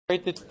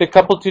Right, the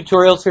couple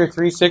tutorials here,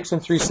 3.6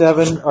 and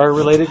 3.7, are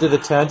related to the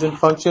tangent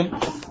function.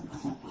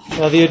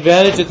 Now the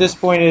advantage at this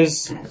point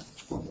is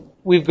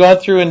we've gone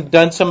through and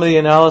done some of the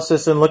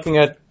analysis and looking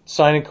at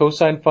sine and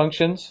cosine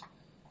functions.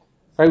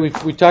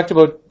 Right, we talked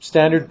about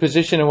standard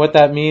position and what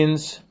that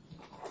means.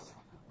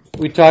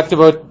 We talked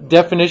about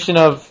definition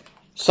of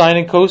sine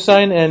and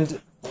cosine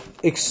and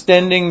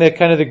extending the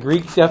kind of the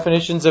Greek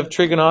definitions of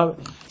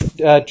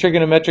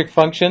trigonometric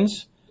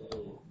functions.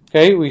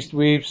 Okay,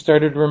 we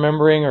started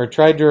remembering or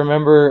tried to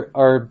remember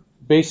our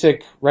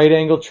basic right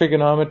angle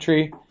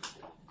trigonometry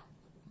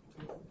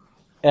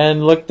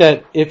and looked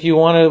at if you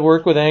want to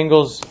work with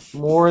angles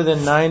more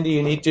than 90,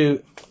 you need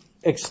to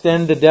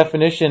extend the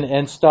definition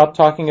and stop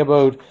talking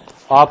about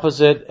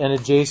opposite and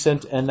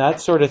adjacent and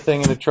that sort of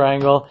thing in a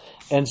triangle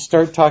and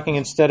start talking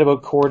instead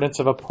about coordinates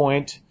of a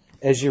point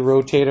as you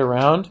rotate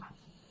around.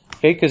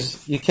 Okay,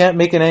 because you can't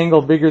make an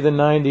angle bigger than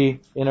 90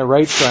 in a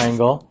right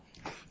triangle.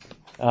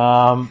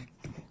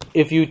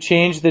 If you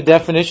change the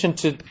definition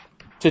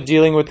to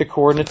dealing with the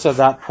coordinates of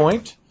that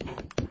point,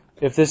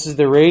 if this is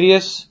the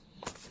radius,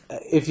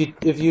 if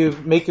you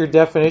make your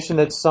definition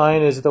that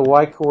sine is the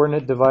y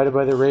coordinate divided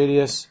by the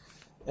radius,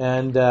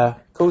 and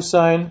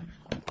cosine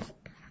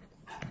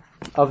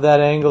of that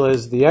angle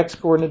is the x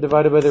coordinate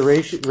divided by the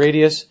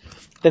radius,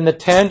 then the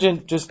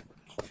tangent just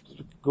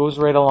goes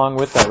right along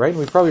with that, right? And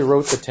we probably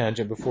wrote the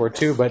tangent before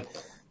too, but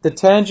the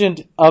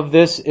tangent of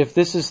this, if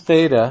this is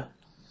theta,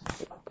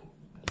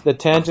 the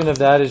tangent of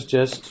that is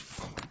just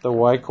the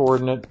y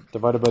coordinate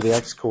divided by the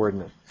x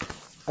coordinate.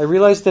 I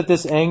realize that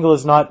this angle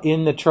is not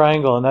in the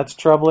triangle, and that's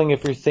troubling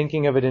if you're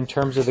thinking of it in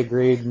terms of the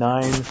grade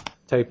 9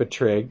 type of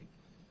trig.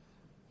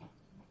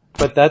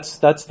 But that's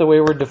the way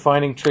we're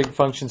defining trig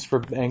functions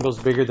for angles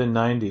bigger than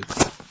 90.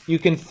 You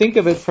can think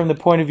of it from the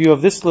point of view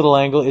of this little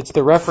angle. It's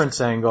the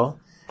reference angle.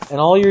 And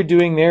all you're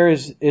doing there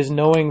is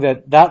knowing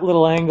that that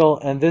little angle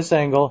and this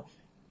angle,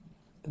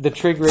 the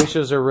trig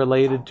ratios are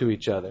related to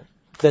each other.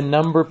 The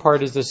number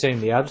part is the same.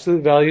 The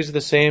absolute values are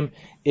the same.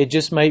 It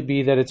just might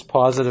be that it's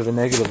positive and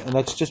negative. And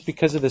that's just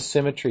because of the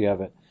symmetry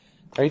of it.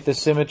 Right? The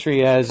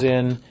symmetry as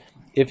in,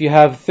 if you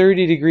have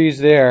 30 degrees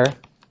there,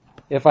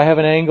 if I have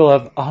an angle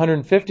of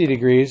 150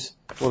 degrees,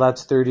 well,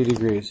 that's 30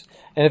 degrees.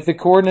 And if the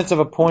coordinates of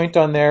a point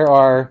on there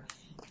are,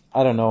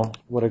 I don't know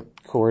what a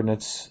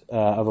coordinates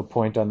of a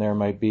point on there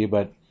might be,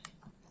 but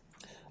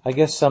I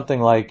guess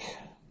something like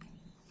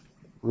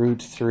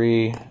root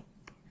 3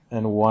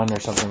 and 1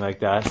 or something like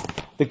that.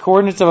 The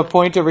coordinates of a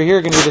point over here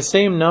are going to be the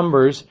same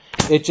numbers.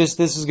 It's just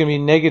this is going to be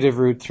negative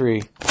root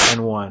 3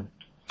 and 1.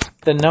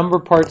 The number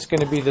part's going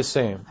to be the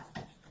same.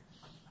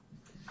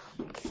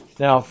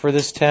 Now, for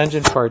this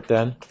tangent part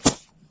then,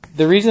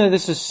 the reason that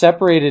this is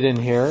separated in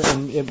here,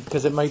 and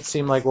because it might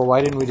seem like, well,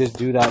 why didn't we just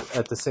do that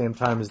at the same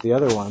time as the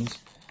other ones?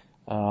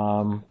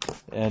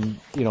 And,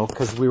 you know,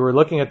 because we were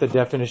looking at the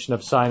definition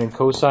of sine and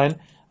cosine.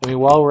 I mean,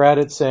 while we're at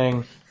it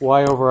saying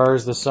y over r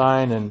is the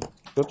sine and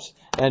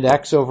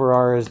x over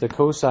r is the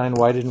cosine,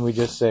 why didn't we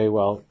just say,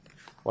 well,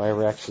 y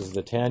over x is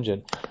the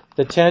tangent?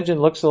 The tangent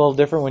looks a little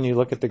different when you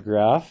look at the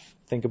graph.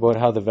 Think about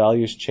how the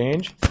values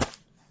change.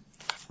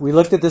 We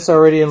looked at this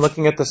already in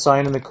looking at the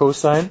sine and the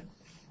cosine.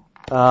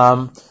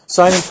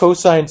 Sine and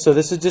cosine, so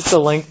this is just the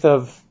length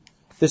of,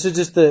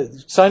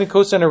 sine and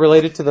cosine are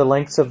related to the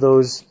lengths of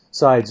those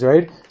sides,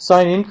 right?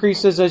 Sine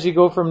increases as you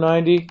go from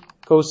 90,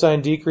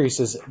 cosine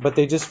decreases, but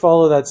they just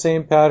follow that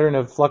same pattern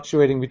of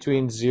fluctuating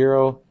between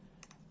 0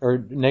 or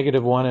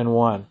negative 1 and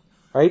 1,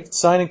 right?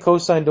 Sine and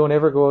cosine don't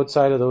ever go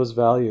outside of those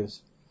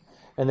values.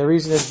 And the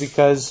reason is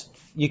because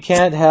you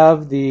can't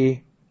have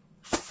the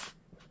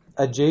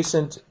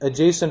adjacent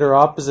or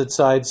opposite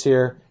sides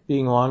here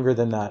being longer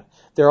than that.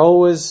 They're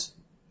always,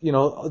 you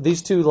know,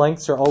 these two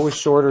lengths are always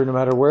shorter no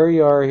matter where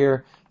you are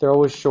here. They're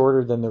always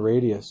shorter than the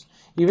radius.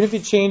 Even if you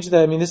change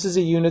that, I mean, this is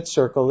a unit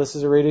circle. This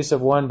is a radius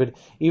of 1, but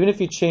even if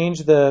you change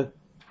the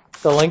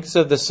lengths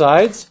of the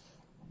sides,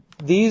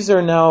 these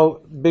are now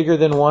bigger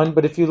than 1,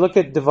 but if you look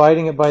at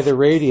dividing it by the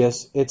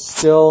radius, it's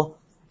still,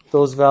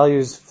 those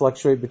values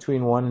fluctuate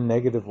between 1 and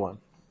negative 1.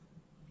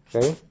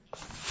 Okay?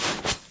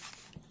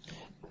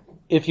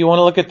 If you want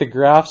to look at the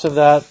graphs of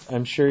that,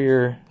 I'm sure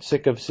you're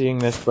sick of seeing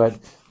this, but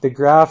the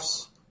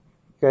graphs,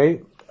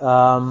 okay,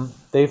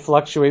 they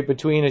fluctuate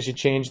between as you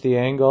change the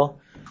angle.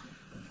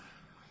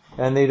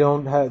 And they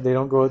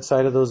don't go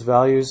outside of those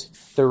values.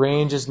 The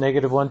range is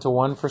negative 1 to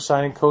 1 for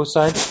sine and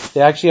cosine.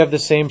 They actually have the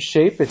same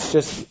shape. It's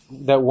just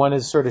that one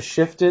is sort of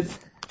shifted.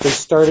 They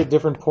start at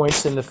different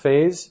points in the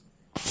phase,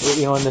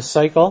 you know, in the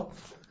cycle.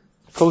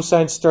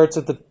 Cosine starts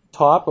at the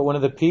top at one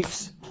of the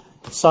peaks.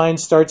 Sine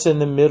starts in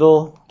the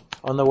middle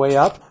on the way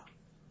up.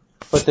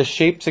 But the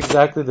shape's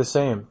exactly the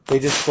same. They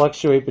just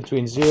fluctuate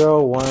between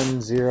 0,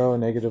 1, 0,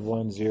 negative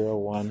 1, 0,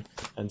 1,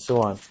 and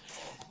so on.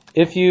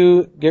 If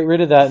you get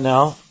rid of that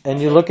now,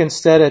 and you look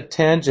instead at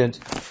tangent,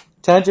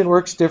 tangent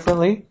works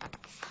differently.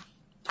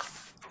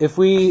 If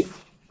we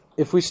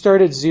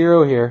start at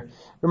 0 here,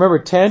 remember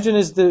tangent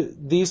is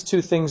these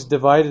two things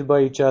divided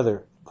by each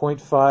other.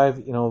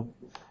 0.5, you know,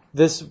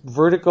 this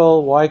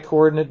vertical y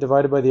coordinate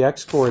divided by the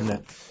x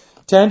coordinate.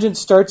 Tangent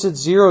starts at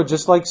 0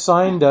 just like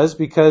sine does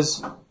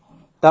because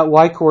that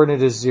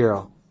y-coordinate is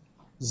 0.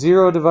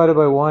 0 divided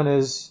by 1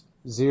 is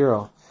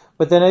 0.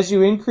 But then as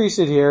you increase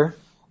it here,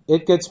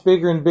 it gets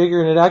bigger and bigger,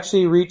 and it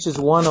actually reaches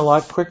 1 a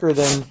lot quicker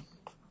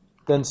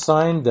than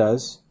sine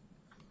does.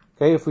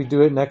 Okay, if we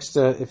do it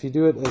if you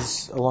do it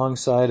as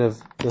alongside of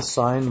the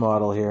sine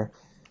model here,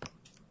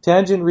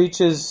 tangent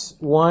reaches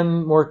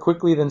 1 more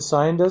quickly than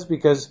sine does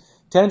because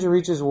tangent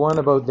reaches 1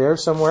 about there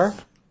somewhere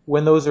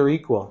when those are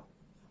equal.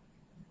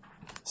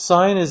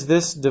 Sine is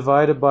this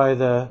divided by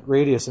the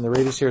radius, and the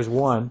radius here is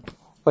 1.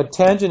 But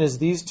tangent is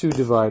these two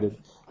divided.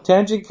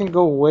 Tangent can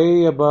go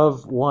way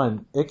above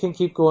 1. It can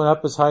keep going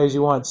up as high as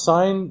you want.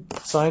 Sine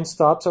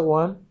stops at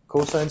 1.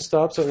 Cosine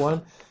stops at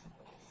 1.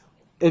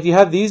 If you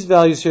have these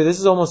values here, this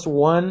is almost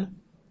 1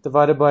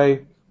 divided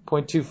by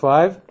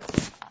 0.25.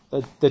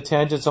 The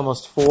tangent's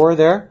almost 4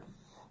 there.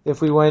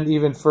 If we went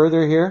even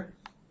further here,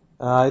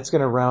 it's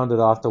going to round it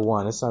off to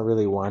 1. It's not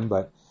really 1,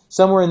 but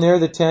somewhere in there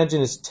the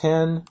tangent is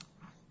 10.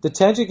 The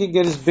tangent can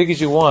get as big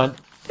as you want.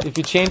 If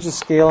you change the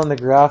scale on the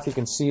graph, you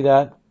can see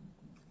that.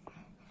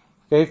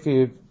 Okay, if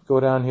you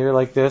go down here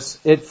like this,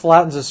 it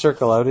flattens a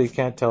circle out. You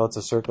can't tell it's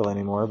a circle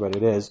anymore, but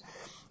it is.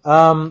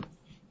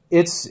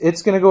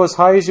 It's going to go as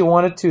high as you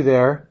want it to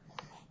there,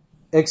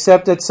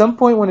 except at some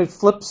point when it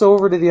flips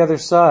over to the other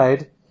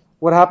side,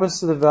 what happens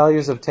to the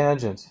values of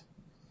tangent?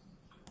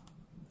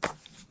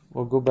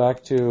 We'll go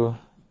back to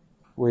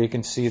where you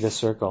can see the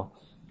circle.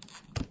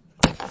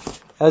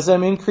 As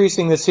I'm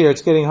increasing this here,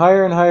 it's getting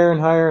higher and higher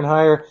and higher and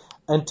higher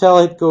until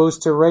it goes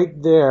to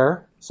right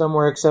there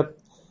somewhere, except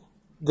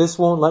this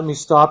won't let me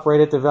stop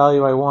right at the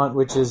value I want,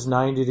 which is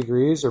 90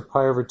 degrees or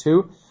pi over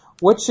 2.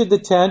 What should the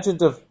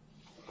tangent of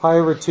pi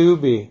over 2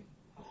 be?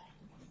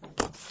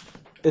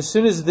 As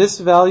soon as this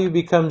value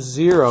becomes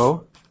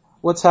 0,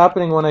 what's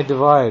happening when I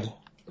divide?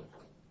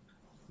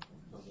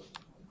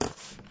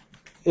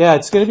 Yeah,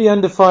 it's going to be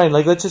undefined.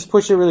 Like, let's just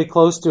push it really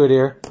close to it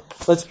here.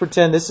 Let's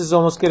pretend this is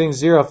almost getting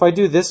 0. If I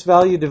do this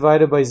value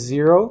divided by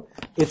 0,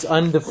 it's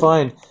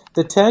undefined.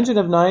 The tangent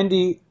of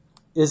 90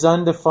 is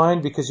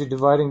undefined because you're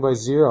dividing by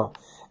 0.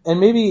 And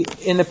maybe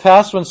in the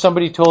past when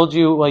somebody told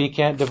you, well, you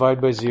can't divide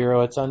by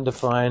 0, it's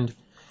undefined.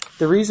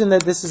 The reason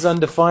that this is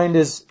undefined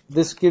is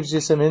this gives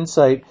you some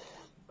insight.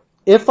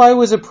 If I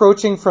was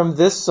approaching from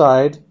this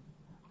side,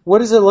 what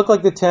does it look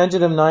like the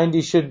tangent of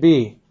 90 should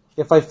be?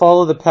 If I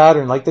follow the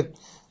pattern, like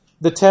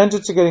the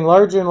tangents are getting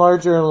larger and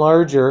larger and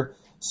larger.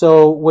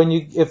 So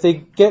if they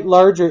get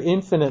larger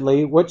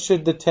infinitely, what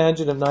should the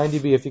tangent of 90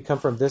 be if you come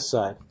from this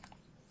side?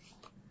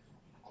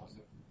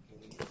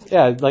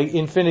 Yeah, like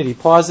infinity,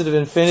 positive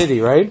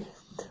infinity, right?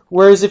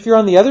 Whereas if you're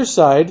on the other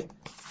side,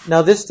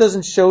 now this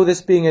doesn't show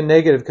this being a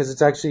negative because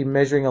it's actually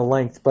measuring a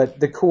length, but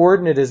the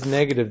coordinate is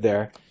negative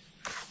there.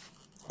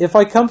 If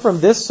I come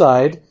from this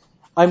side,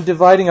 I'm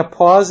dividing a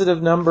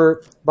positive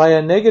number by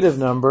a negative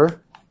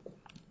number.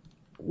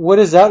 What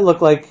does that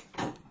look like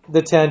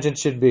the tangent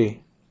should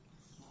be?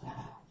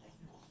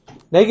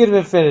 Negative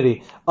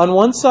infinity. On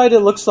one side,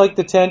 it looks like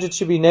the tangent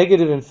should be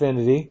negative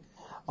infinity.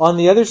 On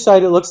the other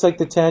side, it looks like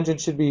the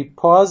tangent should be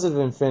positive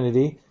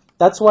infinity.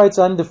 That's why it's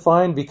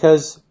undefined,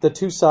 because the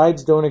two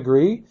sides don't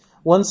agree.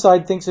 One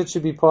side thinks it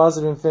should be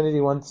positive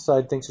infinity, one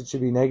side thinks it should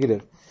be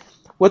negative.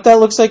 What that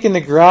looks like in the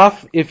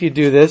graph, if you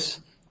do this,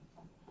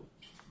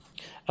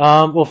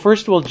 well,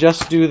 first we'll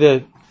just do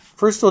the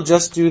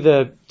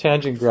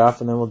tangent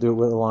graph, and then we'll do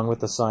it along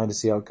with the sine to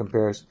see how it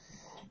compares.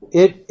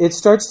 It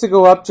starts to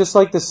go up just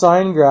like the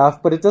sine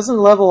graph, but it doesn't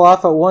level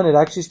off at 1. It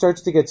actually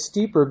starts to get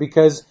steeper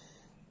because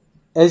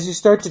as you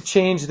start to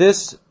change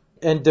this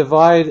and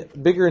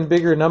divide bigger and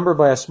bigger number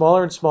by a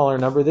smaller and smaller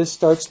number, this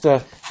starts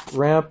to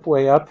ramp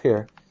way up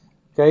here.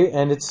 Okay,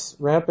 and it's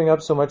ramping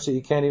up so much that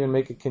you can't even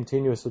make it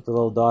continuous with the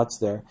little dots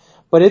there.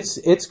 But it's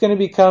going to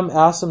become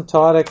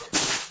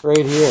asymptotic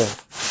right here.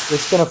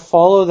 It's going to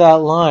follow that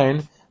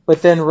line,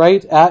 but then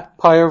right at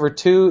pi over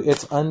 2,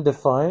 it's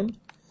undefined.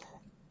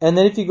 And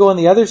then if you go on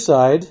the other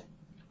side,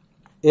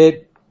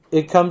 it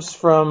comes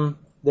from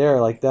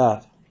there like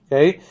that.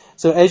 Okay?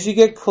 So as you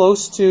get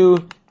close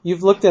to,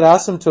 you've looked at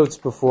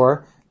asymptotes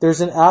before,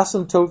 there's an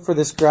asymptote for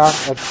this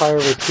graph at pi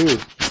over 2.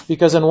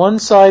 Because on one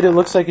side it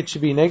looks like it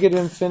should be negative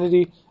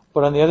infinity,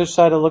 but on the other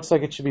side it looks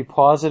like it should be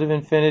positive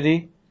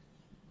infinity.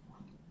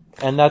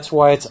 And that's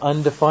why it's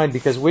undefined,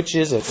 because which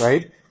is it,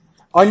 right?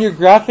 On your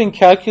graphing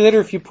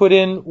calculator, if you put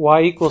in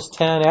y equals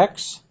tan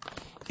x,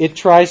 it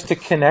tries to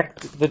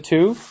connect the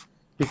two,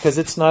 because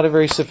it's not a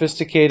very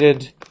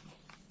sophisticated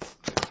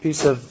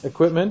piece of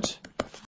equipment.